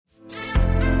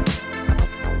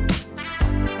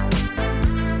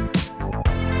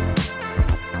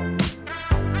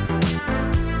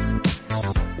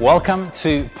Welcome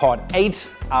to part 8,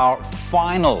 our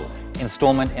final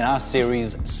installment in our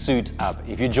series, Suit Up.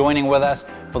 If you're joining with us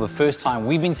for the first time,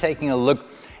 we've been taking a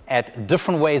look at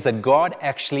different ways that God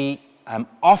actually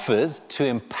offers to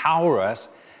empower us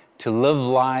to live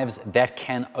lives that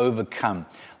can overcome,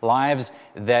 lives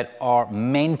that are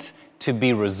meant to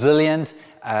be resilient,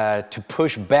 to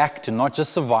push back, to not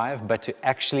just survive, but to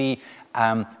actually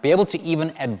be able to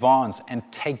even advance and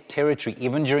take territory,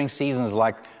 even during seasons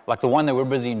like the one that we're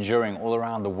busy enduring all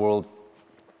around the world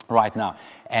right now.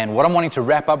 And what I'm wanting to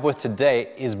wrap up with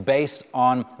today is based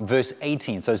on verse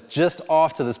 18. So it's just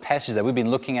after this passage that we've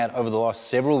been looking at over the last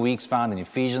several weeks, found in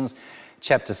Ephesians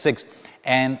chapter 6.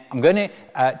 And I'm going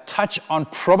to touch on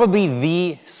probably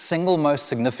the single most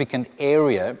significant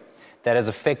area that has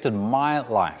affected my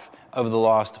life over the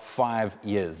last 5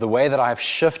 years. The way that I've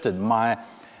shifted my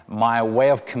way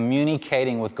of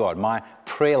communicating with God, my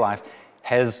prayer life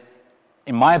has,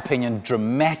 in my opinion,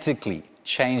 dramatically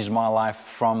changed my life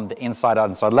from the inside out.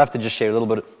 And so I'd love to just share a little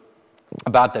bit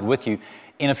about that with you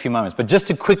in a few moments. But just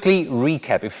to quickly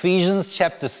recap, Ephesians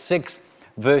chapter 6,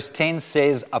 verse 10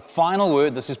 says a final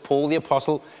word. This is Paul the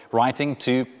Apostle writing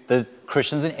to the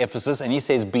Christians in Ephesus, and he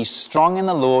says, "Be strong in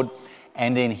the Lord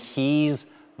and in His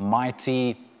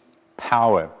mighty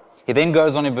power." He then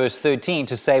goes on in verse 13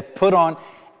 to say, "Put on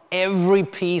every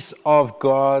piece of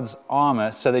God's armor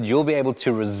so that you'll be able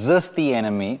to resist the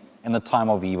enemy in the time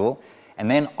of evil. And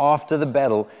then after the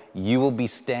battle, you will be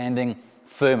standing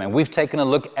firm." And we've taken a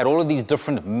look at all of these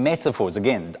different metaphors.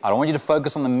 Again, I don't want you to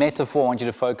focus on the metaphor. I want you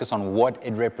to focus on what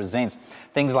it represents.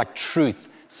 Things like truth,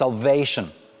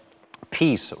 salvation,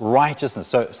 peace, righteousness.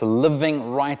 So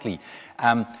living rightly,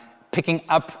 picking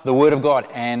up the Word of God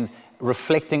and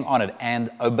reflecting on it and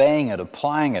obeying it,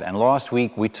 applying it. And last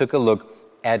week, we took a look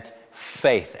at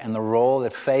faith and the role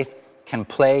that faith can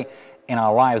play in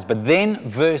our lives. But then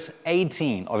verse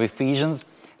 18 of Ephesians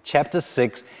chapter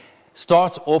 6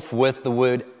 starts off with the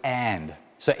word "and."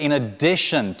 So in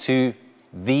addition to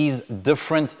these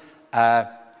different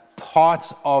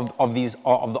parts of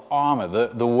the armor,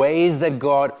 the ways that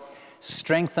God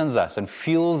strengthens us and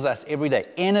fuels us every day,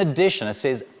 in addition, it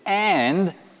says,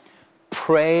 "And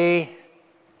pray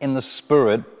in the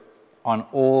Spirit on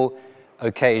all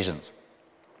occasions,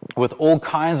 with all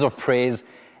kinds of prayers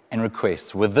and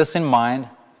requests. With this in mind,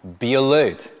 be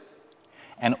alert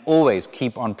and always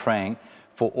keep on praying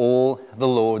for all the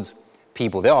Lord's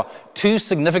people." There are two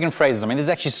significant phrases. I mean, there's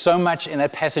actually so much in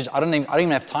that passage. I don't even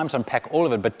have time to unpack all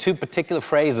of it, but two particular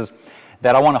phrases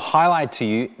that I want to highlight to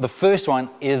you. The first one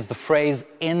is the phrase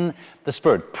 "in the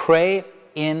Spirit." Pray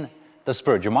in the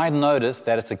Spirit. You might notice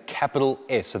that it's a capital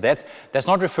S. So that's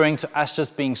not referring to us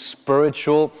just being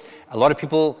spiritual. A lot of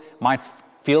people might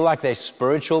feel like they're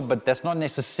spiritual, but that's not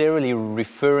necessarily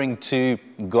referring to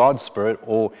God's Spirit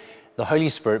or the Holy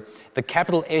Spirit. The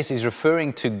capital S is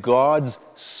referring to God's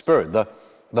Spirit,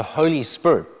 the Holy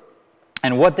Spirit.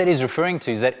 And what that is referring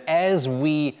to is that as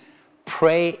we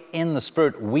pray in the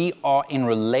Spirit, we are in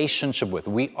relationship with,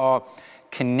 we are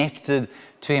connected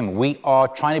to Him. We are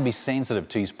trying to be sensitive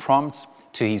to His prompts,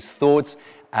 to His thoughts.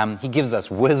 He gives us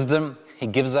wisdom. He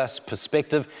gives us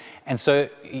perspective. And so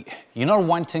you're not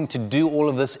wanting to do all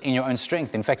of this in your own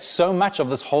strength. In fact, so much of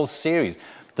this whole series,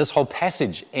 this whole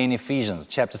passage in Ephesians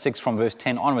chapter 6 from verse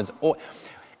 10 onwards,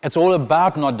 it's all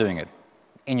about not doing it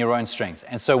in your own strength.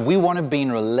 And so we want to be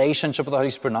in relationship with the Holy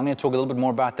Spirit. And I'm going to talk a little bit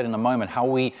more about that in a moment, how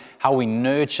we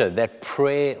nurture that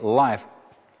prayer life.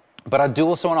 But I do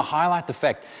also want to highlight the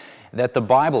fact that the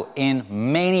Bible, in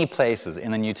many places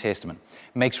in the New Testament,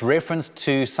 makes reference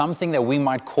to something that we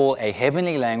might call a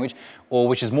heavenly language, or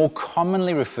which is more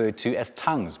commonly referred to as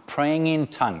tongues, praying in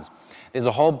tongues. There's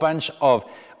a whole bunch of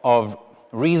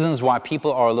reasons why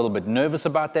people are a little bit nervous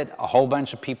about that. A whole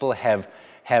bunch of people have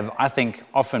I think,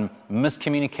 often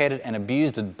miscommunicated and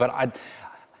abused it, but I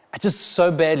just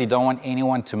so badly don't want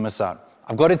anyone to miss out.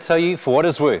 I've got to tell you, for what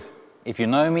it's worth, if you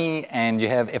know me and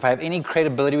if I have any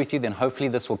credibility with you, then hopefully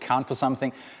this will count for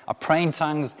something. I pray in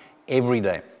tongues every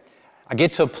day. I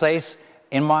get to a place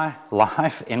in my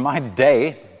life, in my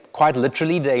day, quite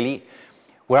literally daily,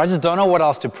 where I just don't know what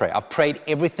else to pray. I've prayed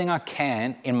everything I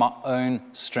can in my own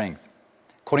strength,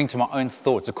 according to my own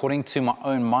thoughts, according to my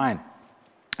own mind.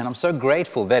 And I'm so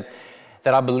grateful that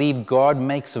I believe God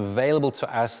makes available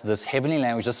to us this heavenly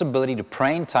language, this ability to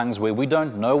pray in tongues where we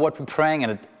don't know what we're praying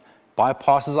and it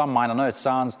bypasses our mind. I know it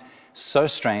sounds so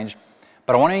strange,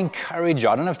 but I want to encourage you.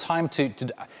 I don't have time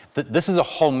this is a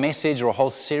whole message or a whole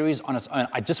series on its own.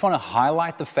 I just want to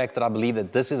highlight the fact that I believe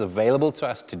that this is available to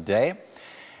us today.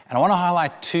 And I want to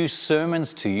highlight two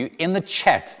sermons to you in the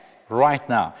chat right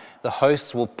now. The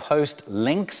hosts will post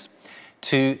links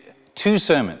to two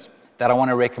sermons that I want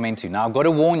to recommend to you. Now, I've got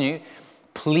to warn you,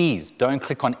 please don't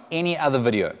click on any other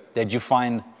video that you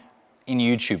find in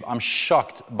YouTube. I'm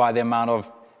shocked by the amount of,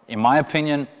 in my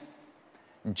opinion,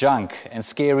 junk and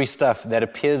scary stuff that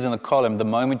appears in the column the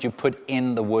moment you put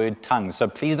in the word tongues. So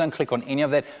please don't click on any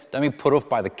of that. Don't be put off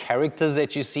by the characters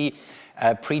that you see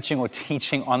preaching or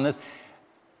teaching on this.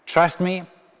 Trust me,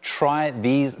 try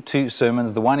these two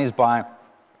sermons. The one is by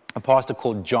a pastor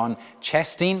called John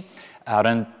Chastain. I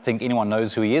don't think anyone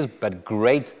knows who he is, but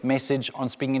great message on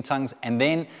speaking in tongues. And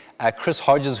then Chris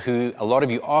Hodges, who a lot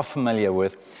of you are familiar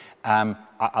with.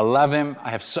 I love him. I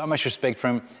have so much respect for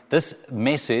him. This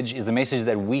message is the message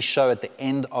that we show at the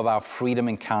end of our Freedom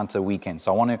Encounter weekend.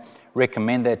 So I want to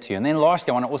recommend that to you. And then lastly,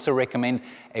 I want to also recommend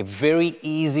a very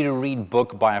easy to read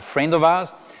book by a friend of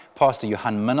ours, Pastor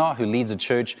Johan Minnar, who leads a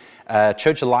church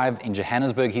Alive in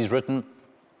Johannesburg. He's written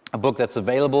a book that's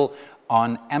available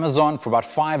on Amazon for about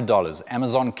 $5,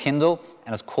 Amazon Kindle,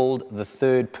 and it's called The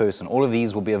Third Person. All of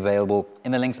these will be available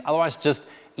in the links. Otherwise, just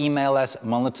email us,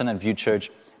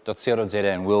 milnerton@viewchurch.co.za,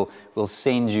 and we'll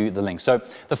send you the link. So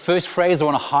the first phrase I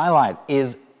want to highlight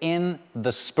is in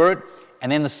the Spirit, and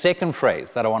then the second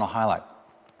phrase that I want to highlight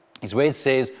is where it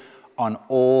says on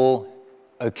all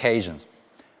occasions.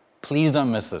 Please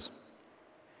don't miss this.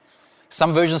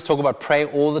 Some versions talk about pray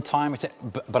all the time,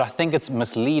 but I think it's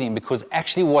misleading because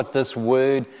actually what this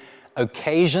word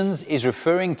occasions is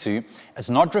referring to, it's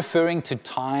not referring to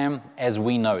time as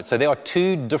we know it. So there are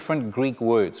two different Greek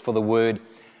words for the word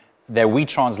that we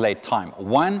translate time.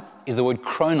 One is the word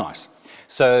chronos.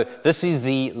 So this is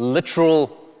the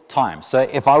literal time. So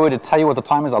if I were to tell you what the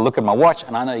time is, I look at my watch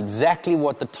and I know exactly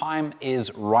what the time is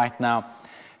right now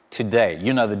today.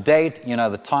 You know the date, you know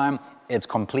the time, it's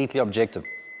completely objective.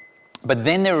 But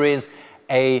then there is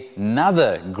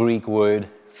another Greek word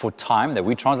for time that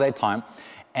we translate time,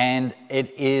 and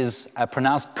it is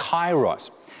pronounced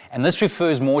kairos. And this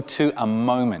refers more to a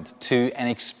moment, to an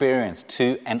experience,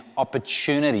 to an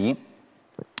opportunity,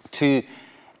 to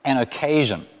an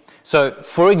occasion. So,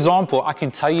 for example, I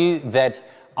can tell you that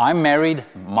I married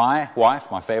my wife,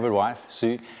 my favorite wife,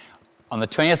 Sue, on the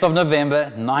 20th of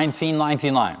November,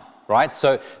 1999. Right?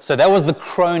 So that was the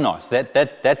chronos.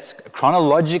 That's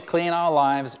chronologically in our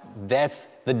lives, that's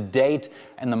the date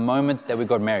and the moment that we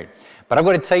got married. But I've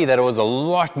got to tell you that it was a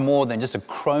lot more than just a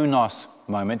chronos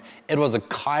moment. It was a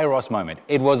kairos moment.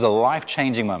 It was a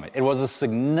life-changing moment. It was a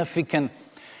significant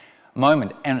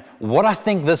moment. And what I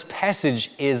think this passage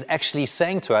is actually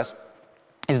saying to us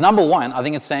is, number one, I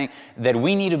think it's saying that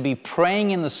we need to be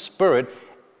praying in the Spirit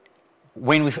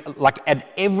when we, like, at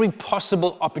every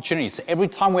possible opportunity. So every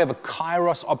time we have a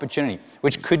kairos opportunity,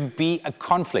 which could be a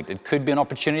conflict, it could be an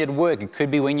opportunity at work, it could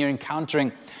be when you're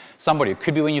encountering somebody, it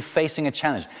could be when you're facing a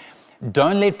challenge.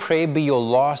 Don't let prayer be your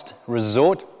last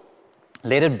resort.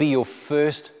 Let it be your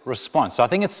first response. So I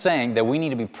think it's saying that we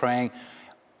need to be praying.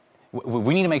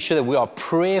 We need to make sure that we are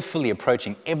prayerfully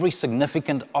approaching every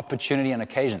significant opportunity and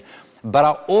occasion. But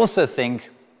I also think,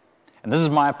 and this is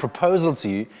my proposal to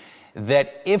you,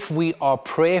 that if we are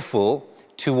prayerful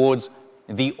towards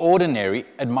the ordinary,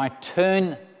 it might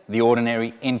turn the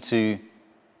ordinary into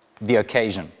the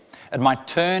occasion. It might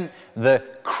turn the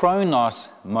chronos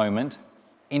moment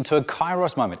into a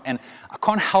kairos moment. And I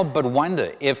can't help but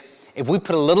wonder if we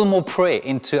put a little more prayer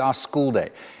into our school day,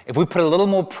 if we put a little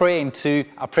more prayer into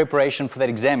our preparation for that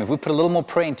exam, if we put a little more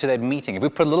prayer into that meeting, if we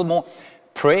put a little more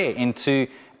prayer into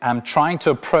trying to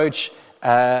approach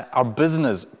our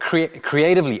business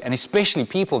creatively, and especially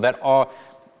people that are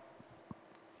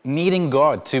needing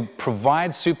God to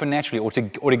provide supernaturally, or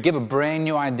to give a brand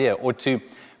new idea, or to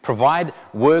provide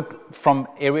work from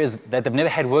areas that they've never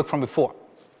had work from before.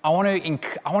 I want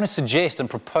to suggest and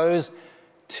propose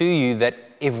to you that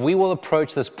if we will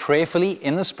approach this prayerfully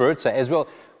in the Spirit, so as well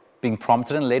being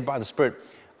prompted and led by the Spirit,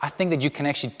 I think that you can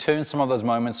actually turn some of those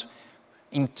moments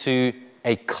into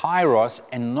a kairos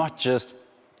and not just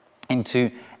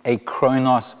into a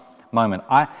chronos moment.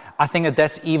 I think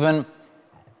that even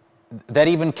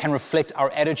can reflect our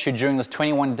attitude during this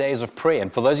 21 days of prayer.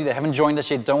 And for those of you that haven't joined us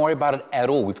yet, don't worry about it at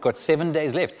all. We've got 7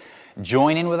 days left.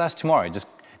 Join in with us tomorrow. Just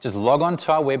log on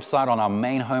to our website on our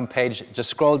main homepage. Just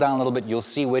scroll down a little bit. You'll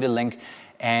see where to link.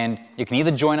 And you can either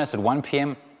join us at 1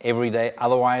 p.m. every day.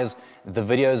 Otherwise, the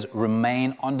videos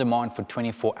remain on demand for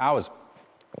 24 hours.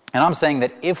 And I'm saying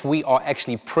that if we are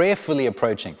actually prayerfully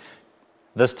approaching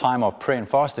this time of prayer and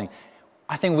fasting,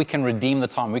 I think we can redeem the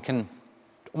time. We can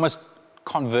almost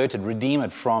convert it, redeem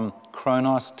it from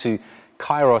chronos to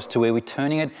kairos, to where we're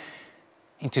turning it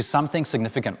into something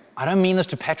significant. I don't mean this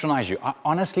to patronize you. I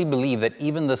honestly believe that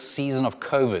even this season of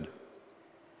COVID,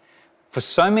 for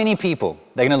so many people,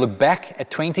 they're going to look back at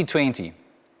 2020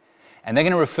 And they're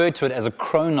going to refer to it as a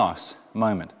Chronos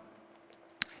moment.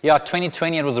 Yeah,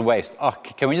 2020, it was a waste. Oh,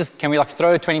 can we like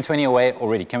throw 2020 away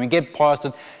already? Can we get past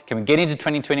it? Can we get into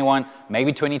 2021,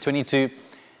 maybe 2022?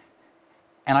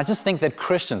 And I just think that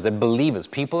Christians, that believers,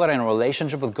 people that are in a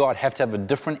relationship with God have to have a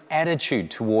different attitude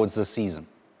towards this season.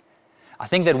 I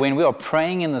think that when we are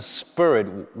praying in the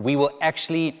Spirit, we will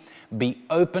actually be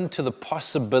open to the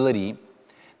possibility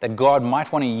that God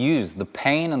might want to use the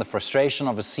pain and the frustration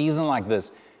of a season like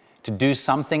this to do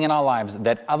something in our lives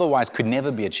that otherwise could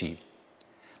never be achieved.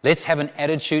 Let's have an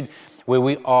attitude where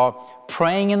we are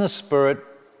praying in the Spirit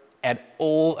at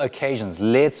all occasions.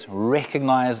 Let's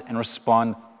recognize and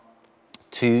respond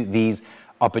to these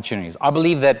opportunities. I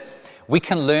believe that we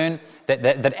can learn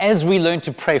that as we learn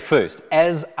to pray first,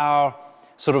 as our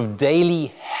sort of daily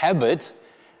habit,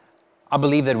 I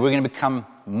believe that we're going to become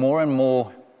more and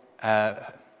more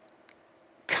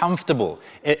comfortable.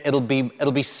 It'll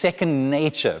be second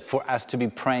nature for us to be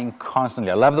praying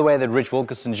constantly. I love the way that Rich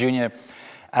Wilkerson Jr.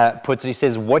 Puts it. He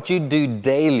says, what you do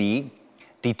daily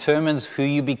determines who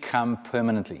you become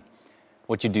permanently.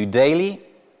 What you do daily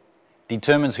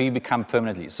determines who you become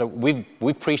permanently. So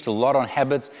we've preached a lot on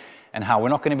habits and how we're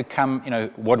not going to become,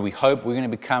 what we hope. We're going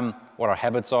to become what our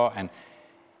habits are, and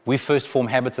we first form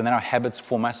habits, and then our habits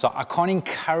form us. So I can't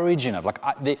encourage enough.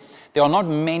 There are not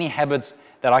many habits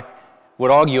that I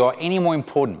would argue are any more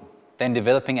important than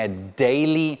developing a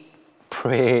daily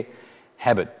prayer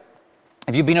habit.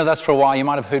 If you've been with us for a while, you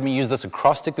might have heard me use this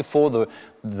acrostic before.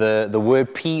 The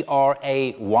word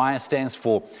P-R-A-Y stands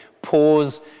for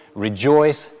pause,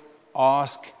 rejoice,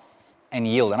 ask, and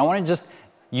yield. And I want to just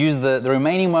use the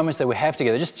remaining moments that we have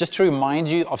together just to remind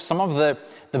you of some of the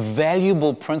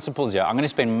valuable principles here. I'm going to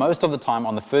spend most of the time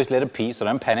on the first letter P, so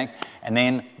don't panic, and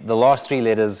then the last three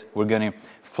letters we're going to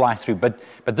fly through. But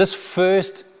this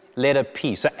first letter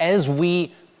P, so as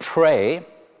we pray,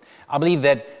 I believe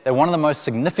that one of the most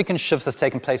significant shifts that's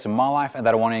taken place in my life and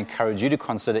that I want to encourage you to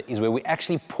consider is where we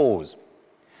actually pause,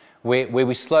 where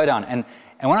we slow down. And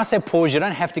when I say pause, you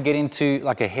don't have to get into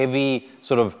like a heavy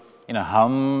sort of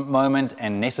hum moment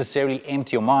and necessarily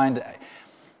empty your mind.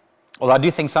 Although I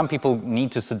do think some people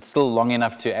need to sit still long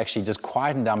enough to actually just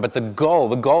quieten down. But the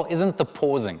goal isn't the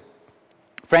pausing.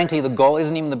 Frankly, the goal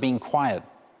isn't even the being quiet.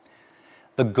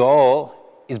 The goal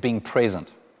is being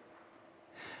present.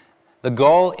 The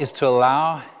goal is to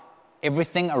allow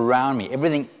everything around me,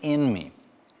 everything in me.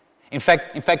 In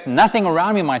fact, nothing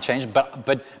around me might change,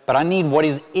 but I need what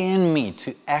is in me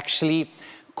to actually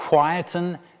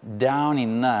quieten down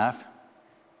enough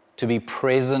to be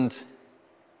present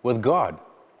with God.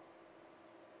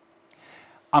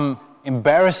 I'm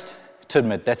embarrassed to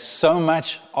admit that so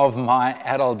much of my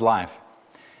adult life,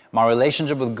 my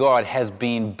relationship with God has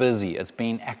been busy, it's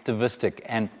been activistic,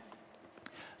 and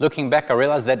looking back, I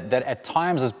realized that at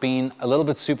times it's been a little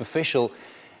bit superficial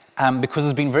because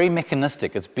it's been very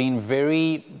mechanistic. It's been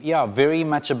very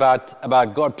much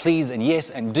about God, please, and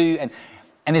yes, and do,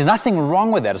 and there's nothing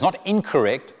wrong with that. It's not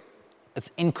incorrect, it's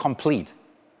incomplete.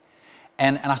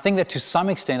 And I think that to some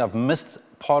extent I've missed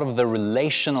part of the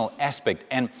relational aspect.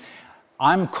 And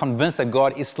I'm convinced that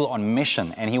God is still on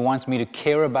mission, and He wants me to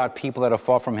care about people that are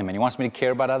far from Him, and He wants me to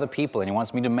care about other people, and He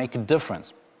wants me to make a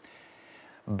difference.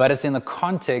 But it's in the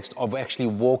context of actually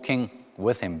walking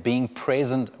with Him, being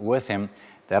present with Him,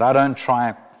 that I don't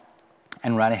try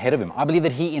and run ahead of Him. I believe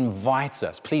that He invites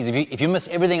us. Please, if you miss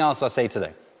everything else I say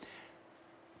today,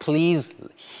 please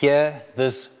hear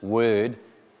this word,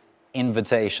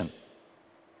 invitation.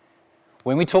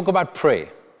 When we talk about prayer,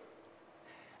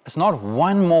 it's not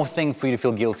one more thing for you to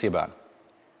feel guilty about.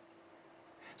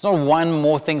 It's not one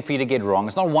more thing for you to get wrong.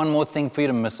 It's not one more thing for you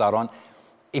to miss out on.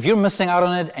 If you're missing out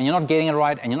on it and you're not getting it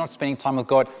right and you're not spending time with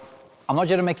God, I'm not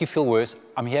here to make you feel worse.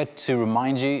 I'm here to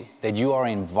remind you that you are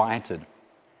invited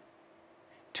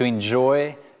to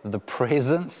enjoy the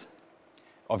presence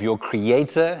of your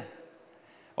Creator,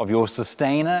 of your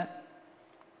Sustainer,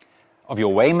 of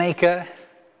your Waymaker.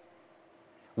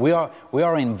 We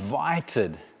are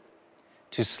invited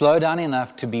to slow down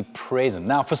enough to be present.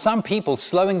 Now, for some people,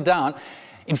 slowing down,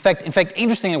 in fact,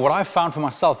 interestingly, what I've found for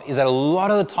myself is that a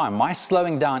lot of the time, my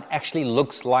slowing down actually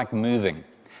looks like moving.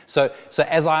 So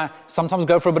as I sometimes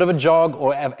go for a bit of a jog,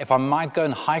 or if I might go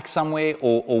and hike somewhere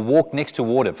or walk next to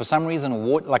water, for some reason,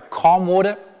 like calm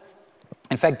water.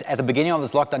 In fact, at the beginning of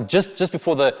this lockdown, just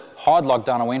before the hard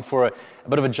lockdown, I went for a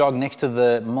bit of a jog next to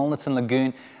the Milnerton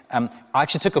Lagoon. I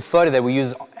actually took a photo that we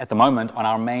use at the moment on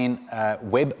our main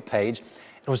web page.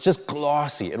 It was just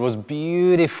glassy. It was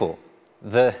beautiful.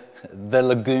 The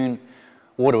lagoon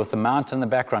water with the mountain in the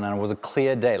background, and it was a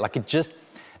clear day.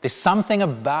 There's something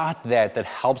about that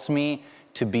helps me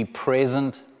to be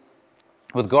present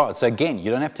with God. So again,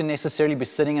 you don't have to necessarily be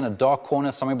sitting in a dark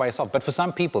corner somewhere by yourself. But for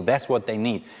some people, that's what they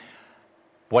need.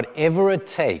 Whatever it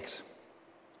takes,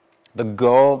 the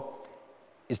goal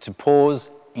is to pause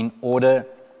in order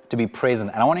to be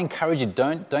present. And I want to encourage you,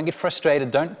 don't get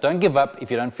frustrated. Don't give up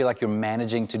if you don't feel like you're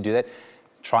managing to do that.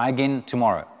 Try again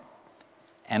tomorrow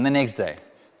and the next day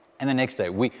and the next day.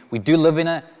 We do live in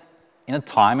a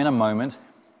time, in a moment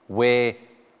where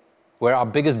our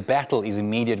biggest battle is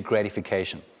immediate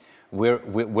gratification.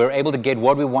 We're able to get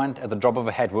what we want at the drop of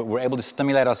a hat. We're able to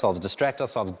stimulate ourselves, distract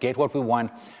ourselves, get what we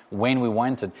want when we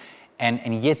want it.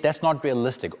 And yet that's not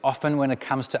realistic. Often when it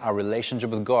comes to our relationship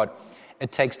with God,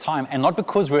 it takes time. And not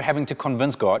because we're having to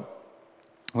convince God.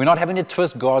 We're not having to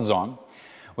twist God's arm.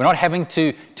 We're not having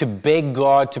to beg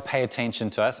God to pay attention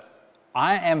to us.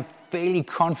 I am fairly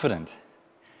confident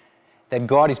that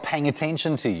God is paying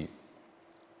attention to you.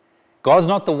 God's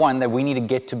not the one that we need to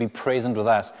get to be present with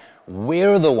us.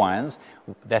 We're the ones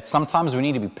that sometimes we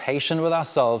need to be patient with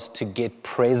ourselves to get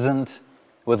present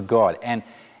with God. And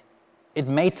it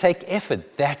may take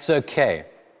effort. That's okay.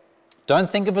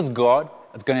 Don't think if it's God,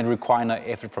 it's going to require no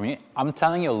effort from you. I'm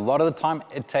telling you, a lot of the time,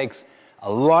 it takes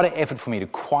a lot of effort for me to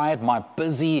quiet my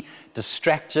busy,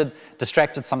 distracted,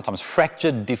 sometimes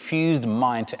fractured, diffused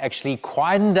mind to actually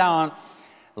quieten down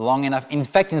long enough. In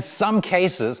fact, in some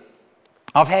cases,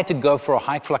 I've had to go for a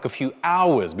hike for like a few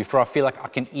hours before I feel like I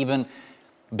can even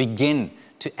begin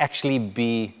to actually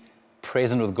be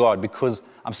present with God, because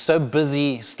I'm so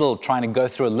busy still trying to go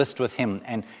through a list with Him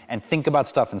and think about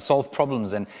stuff and solve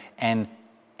problems and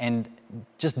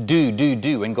just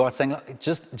do. And God's saying,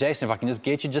 just Jason, if I can just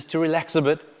get you just to relax a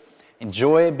bit,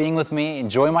 enjoy being with me,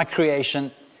 enjoy my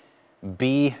creation,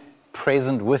 be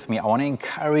present with me. I want to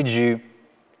encourage you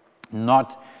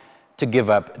not to give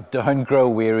up. Don't grow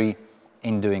weary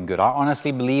in doing good. I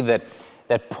honestly believe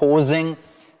that pausing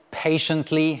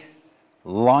patiently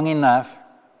long enough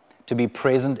to be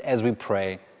present as we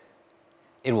pray,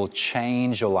 it will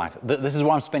change your life. This is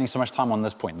why I'm spending so much time on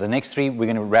this point. The next three, we're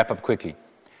going to wrap up quickly.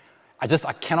 I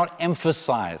cannot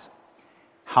emphasize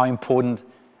how important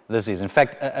this is. In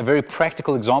fact, a very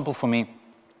practical example for me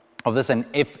of this, and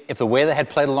if the weather had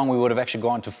played along, we would have actually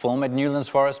gone to film at Newlands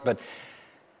Forest, but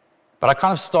I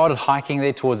kind of started hiking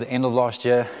there towards the end of last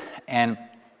year, and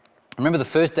I remember the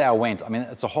first day I went. I mean,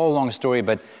 it's a whole long story,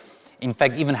 but in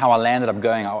fact, even how I landed up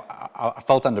going, I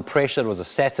felt under pressure. It was a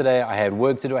Saturday. I had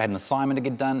work to do. I had an assignment to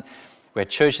get done. We had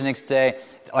church the next day.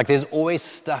 Like, there's always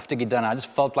stuff to get done. I just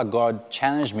felt like God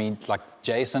challenged me, like,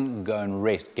 Jason, go and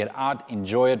rest. Get out,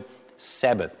 enjoy it,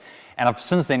 Sabbath. And I've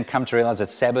since then come to realize that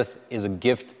Sabbath is a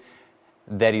gift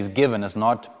that is given. It's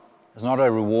not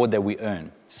a reward that we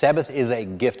earn. Sabbath is a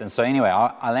gift. And so anyway,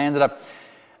 I landed up,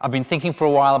 I've been thinking for a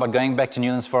while about going back to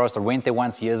Newlands Forest. I went there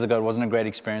once years ago. It wasn't a great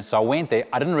experience. So I went there.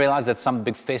 I didn't realize that some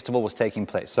big festival was taking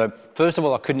place. So first of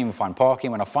all, I couldn't even find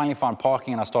parking. When I finally found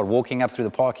parking and I started walking up through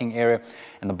the parking area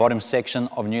in the bottom section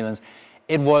of Newlands,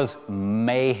 it was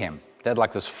mayhem. They had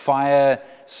like this fire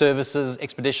services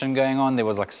expedition going on. There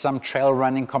was like some trail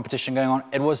running competition going on.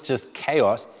 It was just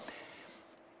chaos.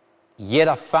 Yet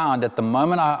I found that the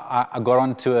moment I got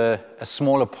onto a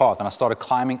smaller path and I started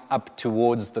climbing up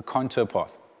towards the contour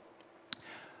path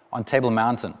on Table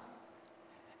Mountain,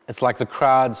 it's like the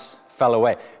crowds fell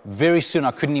away. Very soon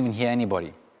I couldn't even hear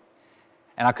anybody.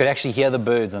 And I could actually hear the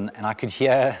birds and I could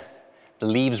hear the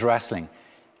leaves rustling.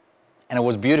 And it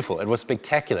was beautiful. It was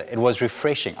spectacular. It was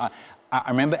refreshing. I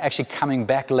remember actually coming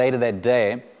back later that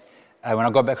day, when I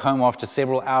got back home after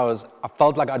several hours, I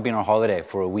felt like I'd been on holiday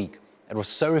for a week. It was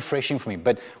so refreshing for me.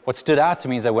 But what stood out to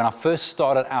me is that when I first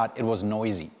started out, it was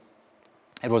noisy.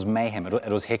 It was mayhem. It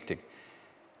was hectic.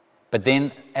 But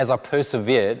then as I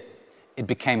persevered, it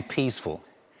became peaceful.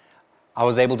 I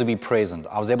was able to be present.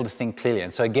 I was able to think clearly.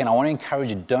 And so again, I want to encourage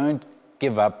you, don't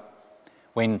give up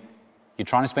when you're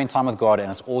trying to spend time with God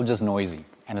and it's all just noisy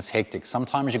and it's hectic.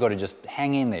 Sometimes you've got to just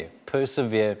hang in there,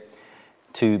 persevere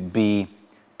to be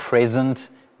present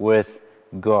with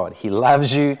God. He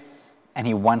loves you and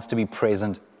He wants to be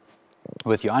present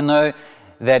with you. I know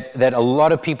that a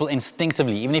lot of people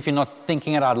instinctively, even if you're not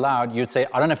thinking it out loud, you'd say,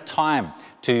 I don't have time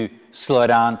to slow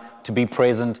down, to be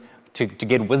present, to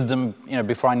get wisdom,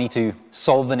 before I need to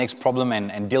solve the next problem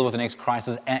and deal with the next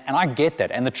crisis. And I get that.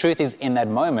 And the truth is, in that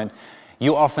moment,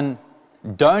 you often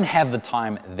don't have the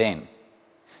time then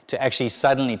to actually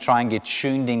suddenly try and get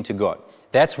tuned into God.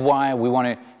 That's why we want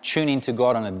to tune into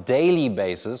God on a daily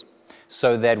basis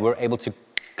so that we're able to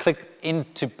click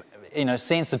into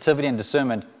sensitivity and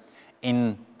discernment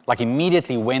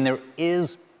immediately when there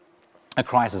is a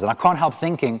crisis. And I can't help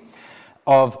thinking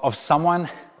of someone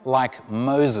like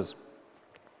Moses.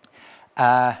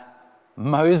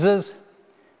 Moses,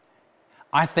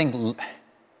 I think,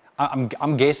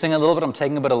 I'm guessing a little bit, I'm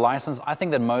taking a bit of license. I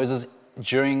think that Moses,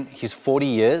 during his 40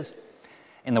 years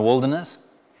in the wilderness,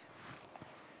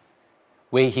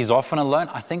 where he's often alone,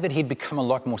 I think that he'd become a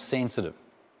lot more sensitive.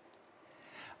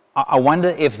 I wonder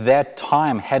if that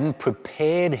time hadn't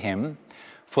prepared him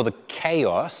for the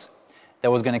chaos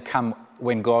that was going to come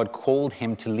when God called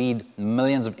him to lead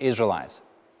millions of Israelites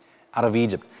out of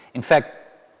Egypt. In fact,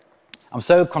 I'm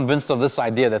so convinced of this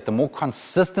idea that the more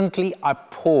consistently I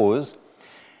pause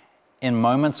in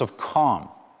moments of calm,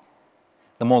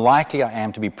 the more likely I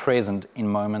am to be present in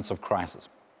moments of crisis.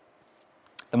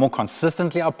 The more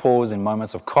consistently I pause in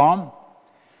moments of calm,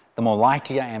 the more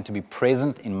likely I am to be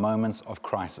present in moments of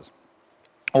crisis.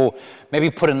 Or maybe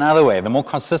put another way, the more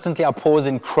consistently I pause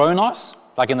in chronos,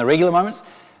 like in the regular moments,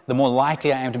 the more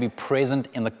likely I am to be present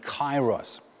in the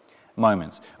kairos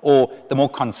moments. Or the more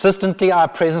consistently I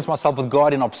presence myself with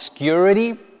God in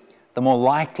obscurity, the more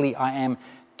likely I am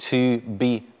to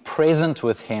be present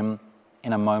with Him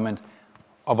in a moment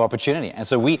of opportunity. And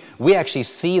so we actually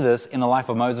see this in the life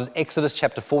of Moses. Exodus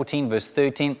chapter 14, verse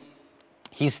 13.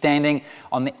 He's standing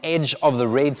on the edge of the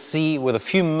Red Sea with a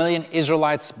few million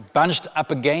Israelites bunched up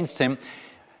against him,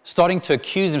 starting to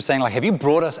accuse him, saying, like, have you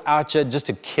brought us out here just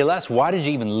to kill us? Why did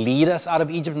you even lead us out of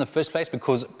Egypt in the first place?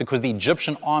 Because the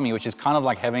Egyptian army, which is kind of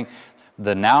like having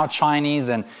the now Chinese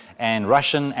and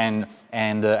Russian and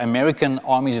American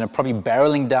armies, probably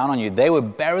barreling down on you. They were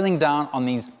barreling down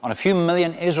on a few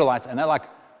million Israelites, and they're like,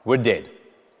 we're dead.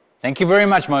 Thank you very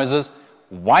much, Moses.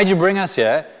 Why'd you bring us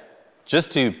here? Just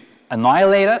to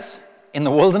annihilate us in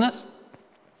the wilderness?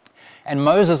 And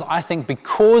Moses, I think,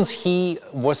 because he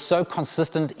was so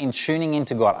consistent in tuning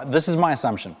into God, this is my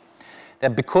assumption,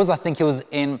 that because I think he was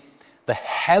in the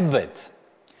habit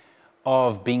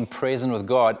of being present with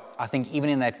God, I think even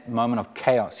in that moment of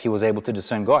chaos, he was able to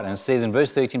discern God. And it says in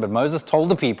verse 13, but Moses told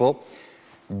the people,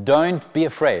 don't be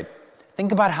afraid.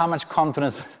 Think about how much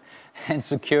confidence and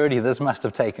security this must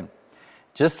have taken.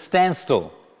 Just stand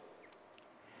still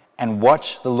and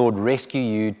watch the Lord rescue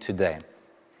you today.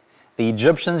 The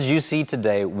Egyptians you see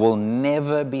today will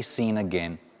never be seen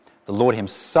again. The Lord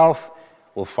Himself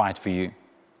will fight for you.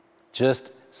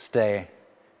 Just stay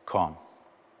calm.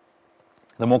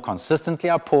 The more consistently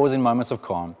I pause in moments of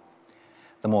calm,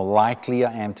 the more likely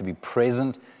I am to be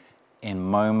present in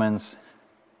moments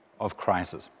of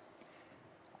crisis.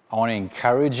 I want to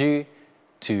encourage you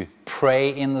to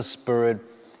pray in the Spirit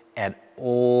at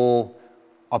all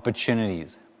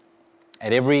opportunities,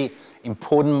 at every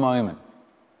important moment.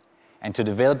 And to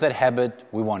develop that habit,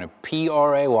 we want to pray,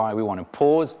 we want to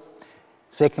pause.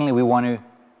 Secondly, we want to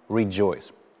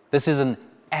rejoice. This is an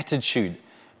attitude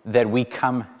that we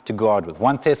come to God with.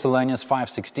 1 Thessalonians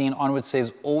 5:16 onwards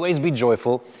says, always be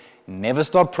joyful, never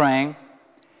stop praying,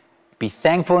 be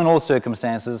thankful in all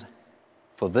circumstances,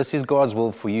 for this is God's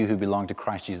will for you who belong to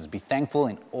Christ Jesus. Be thankful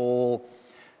in all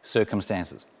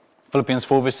circumstances. Philippians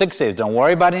 4 verse 6 says, don't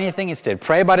worry about anything, instead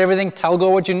pray about everything, tell God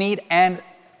what you need, and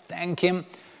thank Him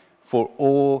for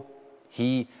all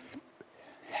He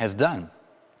has done.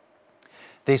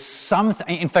 There's something,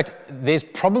 in fact, there's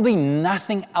probably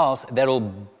nothing else that'll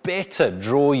better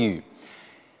draw you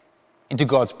into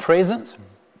God's presence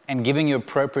and giving you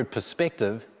appropriate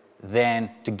perspective than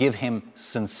to give Him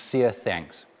sincere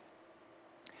thanks.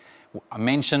 I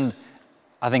mentioned,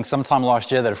 I think sometime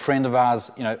last year, that a friend of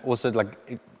ours, also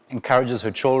encourages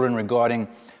her children regarding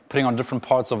putting on different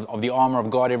parts of the armor of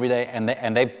God every day,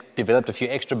 and they've developed a few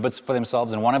extra bits for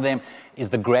themselves, and one of them is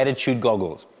the gratitude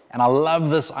goggles. And I love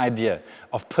this idea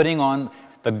of putting on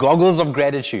the goggles of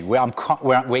gratitude,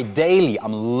 where daily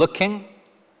I'm looking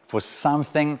for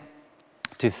something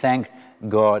to thank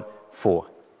God for.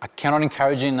 I cannot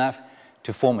encourage you enough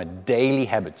to form a daily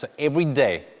habit. So every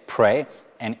day, pray,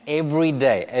 and every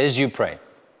day, as you pray,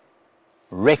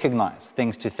 recognize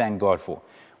things to thank God for.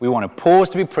 We want to pause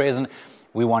to be present.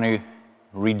 We want to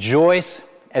rejoice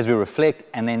as we reflect.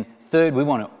 And then third, we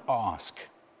want to ask.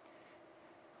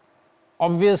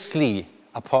 Obviously,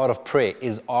 a part of prayer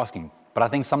is asking. But I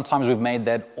think sometimes we've made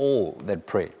that all that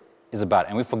prayer is about.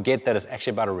 And we forget that it's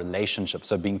actually about a relationship,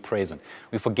 so being present.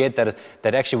 We forget that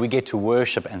actually we get to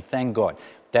worship and thank God.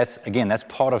 That's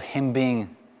part of Him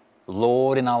being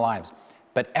Lord in our lives.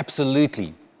 But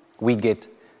absolutely, we get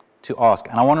to ask.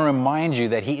 And I want to remind you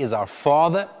that He is our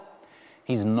Father.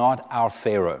 He's not our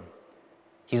Pharaoh.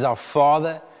 He's our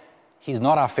Father. He's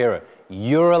not our Pharaoh.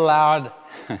 You're allowed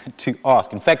to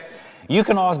ask. In fact, you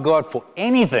can ask God for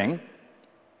anything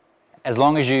as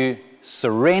long as you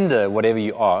surrender whatever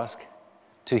you ask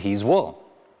to His will.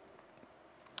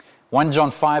 1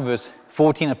 John 5 verse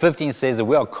 14 and 15 says that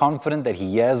we are confident that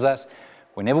He hears us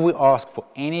whenever we ask for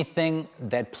anything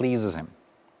that pleases Him.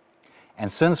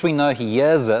 And since we know He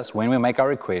hears us when we make our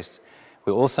requests,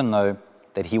 we also know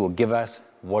that He will give us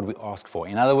what we ask for.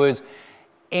 In other words,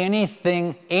 any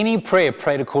prayer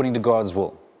prayed according to God's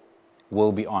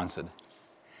will be answered.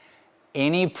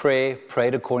 Any prayer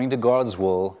prayed according to God's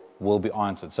will be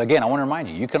answered. So again, I want to remind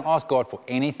you, you can ask God for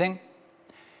anything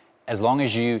as long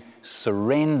as you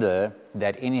surrender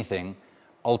that anything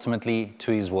ultimately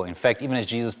to His will. In fact, even as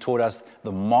Jesus taught us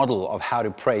the model of how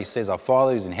to pray, He says, "Our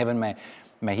Father who's in heaven,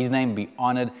 may His name be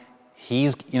honored.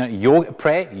 Your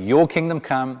prayer, your kingdom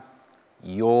come,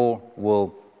 your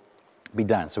will be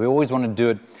done." So we always want to do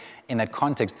it in that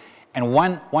context. And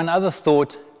one other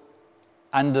thought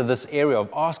under this area of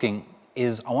asking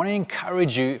is, I want to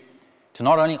encourage you to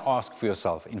not only ask for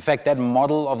yourself. In fact, that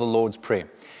model of the Lord's Prayer,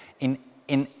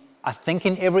 I think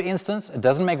in every instance, it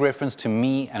doesn't make reference to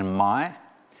me and my.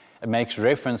 It makes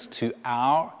reference to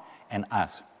our and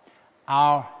us.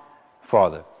 Our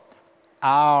Father,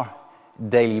 our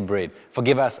daily bread.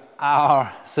 Forgive us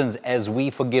our sins as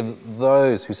we forgive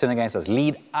those who sin against us.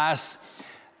 Lead us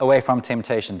away from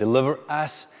temptation. Deliver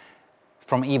us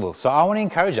from evil. So I want to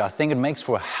encourage you. I think it makes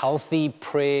for a healthy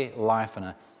prayer life and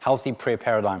a healthy prayer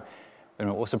paradigm when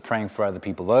we're also praying for other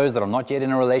people. Those that are not yet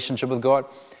in a relationship with God,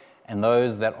 and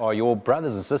those that are your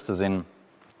brothers and sisters in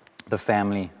the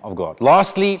family of God.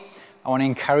 Lastly, I want to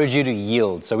encourage you to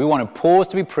yield. So we want to pause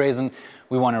to be present.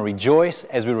 We want to rejoice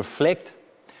as we reflect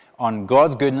on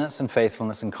God's goodness and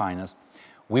faithfulness and kindness.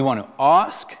 We want to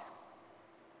ask.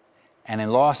 And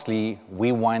then lastly,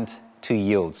 we want to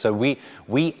yield. So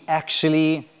we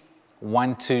actually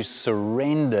want to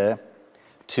surrender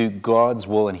to God's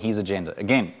will and His agenda.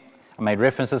 Again, I made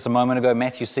reference to this a moment ago.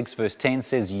 Matthew 6 verse 10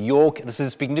 says, this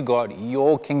is speaking to God,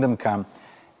 your kingdom come,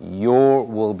 your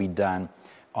will be done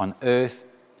on earth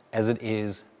as it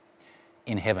is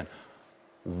in heaven.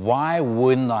 Why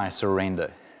wouldn't I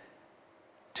surrender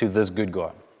to this good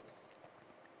God?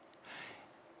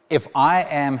 If I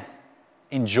am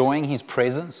enjoying His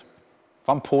presence, if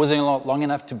I'm pausing long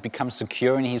enough to become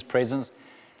secure in His presence,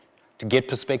 to get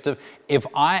perspective, if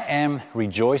I am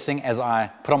rejoicing as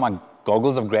I put on my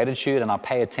goggles of gratitude and I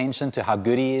pay attention to how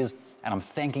good He is and I'm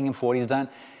thanking Him for what He's done,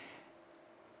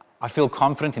 I feel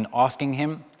confident in asking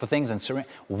Him for things and surrender.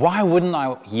 Why wouldn't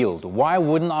I yield? Why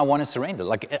wouldn't I want to surrender?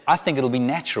 I think it'll be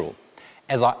natural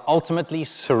as I ultimately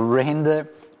surrender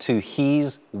to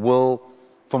His will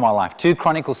for my life. 2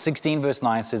 Chronicles 16 verse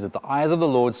 9 says that the eyes of the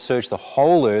Lord search the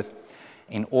whole earth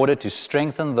in order to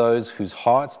strengthen those whose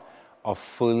hearts are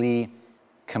fully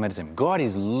committed to Him. God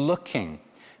is looking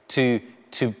to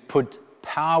put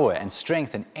power and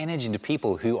strength and energy into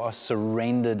people who are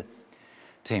surrendered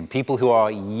to Him, people who are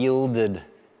yielded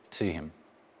to Him.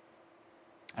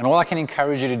 And all I can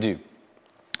encourage you to do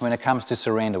when it comes to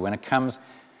surrender, when it comes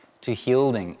to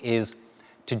yielding, is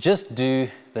to just do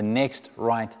the next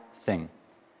right thing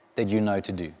that you know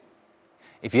to do.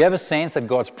 If you have a sense that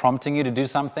God's prompting you to do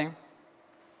something,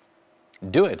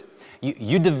 do it.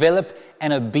 You develop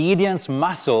an obedience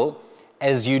muscle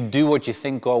as you do what you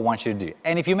think God wants you to do.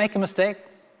 And if you make a mistake,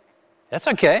 that's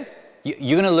okay.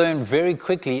 You're going to learn very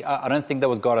quickly, I don't think that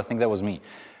was God, I think that was me.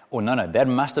 Or no, that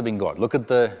must have been God. Look at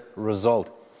the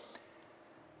result.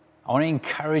 I want to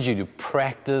encourage you to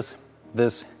practice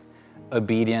this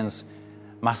obedience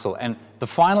muscle. And the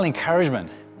final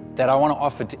encouragement that I want to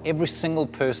offer to every single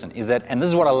person is that, and this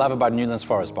is what I love about Newlands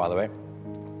Forest, by the way,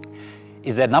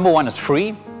 is that number one, it's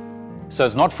free. So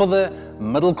it's not for the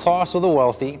middle class or the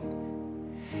wealthy.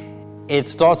 It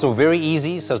starts off very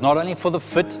easy, so it's not only for the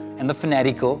fit and the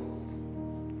fanatical.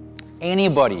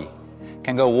 Anybody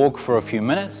can go walk for a few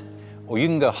minutes, or you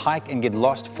can go hike and get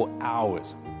lost for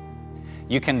hours.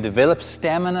 You can develop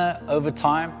stamina over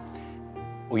time,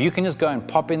 or you can just go and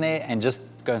pop in there and just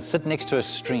go and sit next to a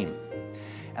stream.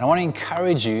 And I want to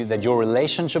encourage you that your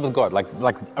relationship with God,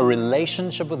 like a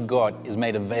relationship with God, is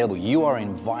made available. You are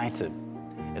invited.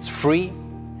 It's free.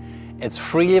 It's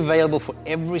freely available for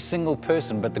every single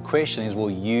person, but the question is, will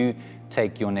you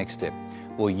take your next step?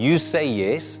 Will you say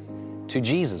yes to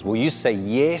Jesus? Will you say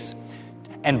yes?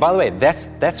 And by the way,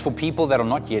 that's for people that are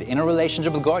not yet in a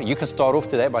relationship with God. You can start off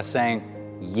today by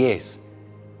saying, yes.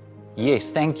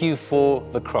 Yes, thank you for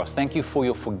the cross. Thank you for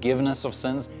your forgiveness of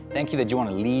sins. Thank you that you want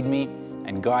to lead me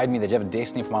and guide me, that you have a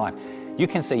destiny for my life. You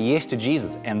can say yes to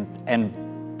Jesus,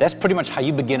 and that's pretty much how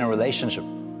you begin a relationship.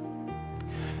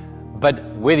 But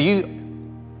whether you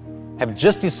have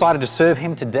just decided to serve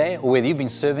Him today, or whether you've been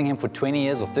serving Him for 20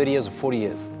 years or 30 years or 40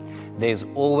 years, there's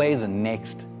always a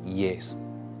next yes.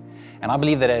 And I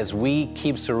believe that as we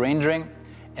keep surrendering,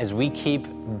 as we keep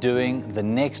doing the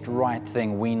next right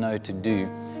thing we know to do,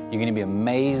 you're going to be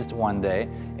amazed one day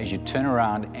as you turn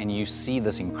around and you see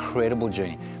this incredible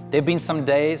journey. There have been some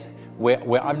days where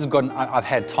I've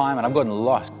had time and I've gotten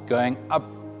lost going up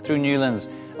through Newlands,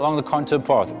 along the contour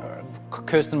path,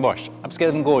 Kirstenbosch, up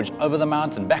Skeleton Gorge, over the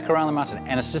mountain, back around the mountain,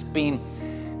 and it's just been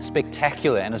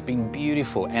spectacular and it's been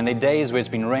beautiful. And there are days where it's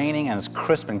been raining and it's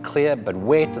crisp and clear but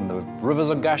wet and the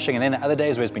rivers are gushing, and then there are other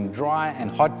days where it's been dry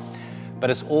and hot, but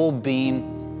it's all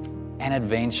been an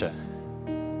adventure.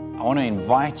 I want to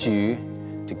invite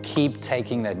you to keep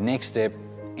taking that next step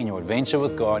in your adventure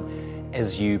with God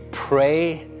as you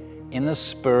pray in the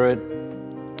Spirit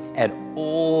at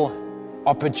all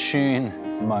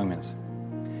opportune moments.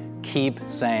 Keep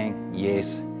saying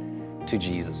yes to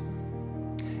Jesus.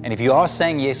 And if you are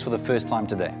saying yes for the first time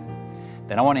today,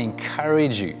 then I want to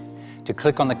encourage you to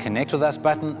click on the Connect With Us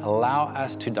button. Allow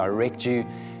us to direct you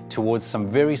towards some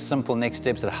very simple next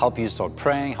steps that help you to start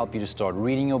praying, help you to start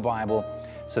reading your Bible,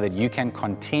 so that you can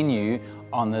continue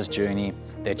on this journey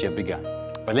that you've begun.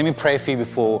 But let me pray for you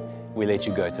before we let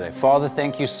you go today. Father,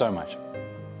 thank you so much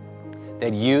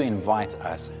that you invite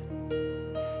us.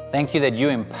 Thank you that you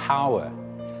empower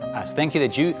us. Thank you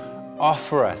that you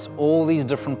offer us all these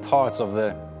different parts of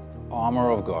the armor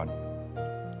of God.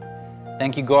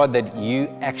 Thank you, God, that you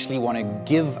actually want to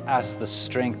give us the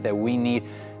strength that we need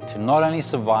to not only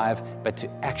survive, but to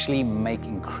actually make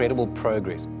incredible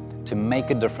progress, to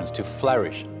make a difference, to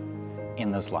flourish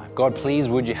in this life. God, please,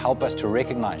 would you help us to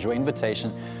recognize your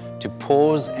invitation to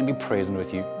pause and be present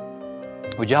with you?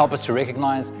 Would you help us to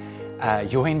recognize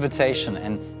your invitation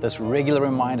and this regular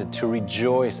reminder to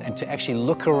rejoice and to actually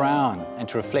look around and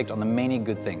to reflect on the many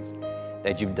good things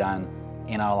that you've done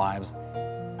in our lives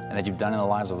and that you've done in the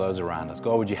lives of those around us.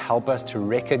 God, would you help us to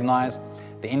recognize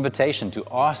the invitation to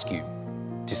ask you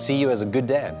to see you as a good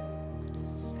dad?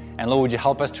 And Lord, would you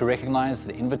help us to recognize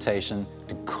the invitation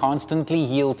to constantly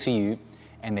yield to you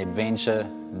and the adventure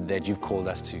that you've called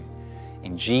us to.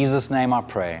 In Jesus' name I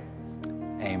pray,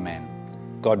 amen.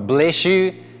 God bless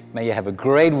you. May you have a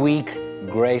great week,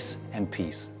 grace and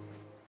peace.